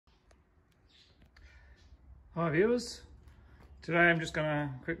Hi viewers, today I'm just going to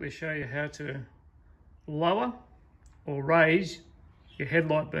quickly show you how to lower or raise your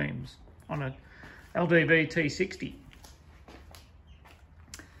headlight beams on a LDV T60.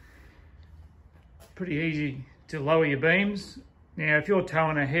 Pretty easy to lower your beams. Now if you're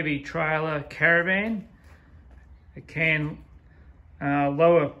towing a heavy trailer caravan, it can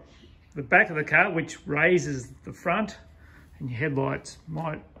lower the back of the car, which raises the front, and your headlights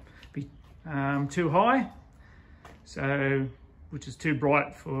might be too high, which is too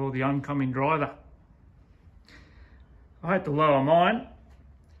bright for the oncoming driver. I had to lower mine.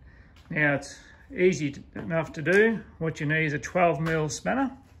 Now it's easy enough to do. What you need is a 12mm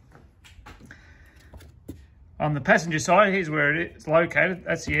spanner. On the passenger side, here's where it's located.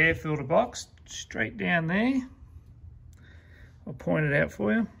 That's the air filter box, straight down there. I'll point it out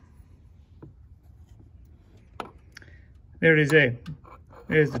for you. There it is there.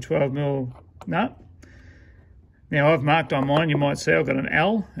 There's the 12mm nut. Now I've marked on mine, you might see I've got an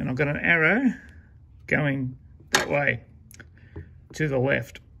L and I've got an arrow going that way to the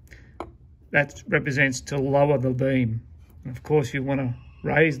left. That represents to lower the beam. And of course you want to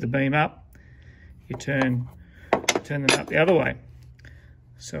raise the beam up, you turn them up the other way.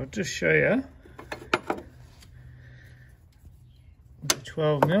 So I'll just show you with the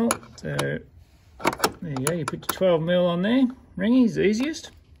 12mm. So there you go, you put your 12mm on there. Ringy's the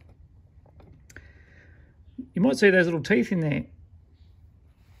easiest. You might see those little teeth in there.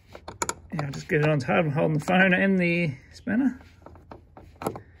 Yeah, I'll just get it on hard. I'm holding the phone and the spanner.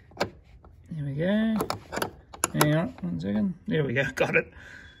 There we go. Hang on, 1 second. There we go, got it.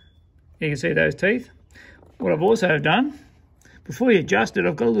 You can see those teeth. What I've also done, before you adjust it,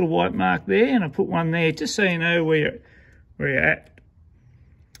 I've got a little white mark there, and I put one there just so you know where you're at.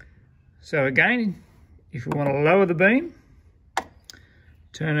 So again, if you want to lower the beam,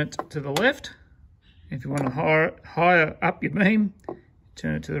 turn it to the left. If you want to higher up your beam,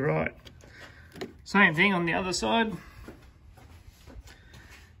 turn it to the right. Same thing on the other side.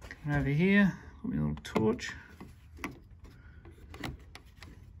 Come over here, put my little torch.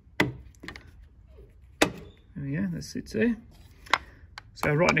 There we go, that sits there.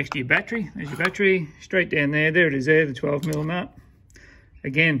 So right next to your battery, there's your battery, straight down there. There it is there, the 12mm nut.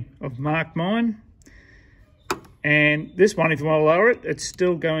 Again, I've marked mine. And this one, if you want to lower it, it's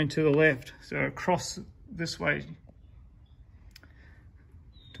still going to the left. So across this way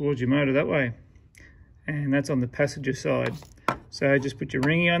towards your motor that way. And that's on the passenger side. So just put your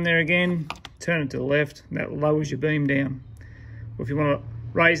ringy on there again, turn it to the left, and that lowers your beam down. Or if you want to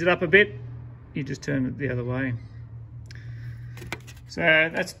raise it up a bit, you just turn it the other way. So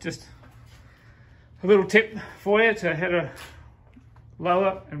that's just a little tip for you to how to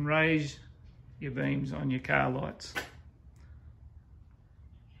lower and raise your beams on your car lights.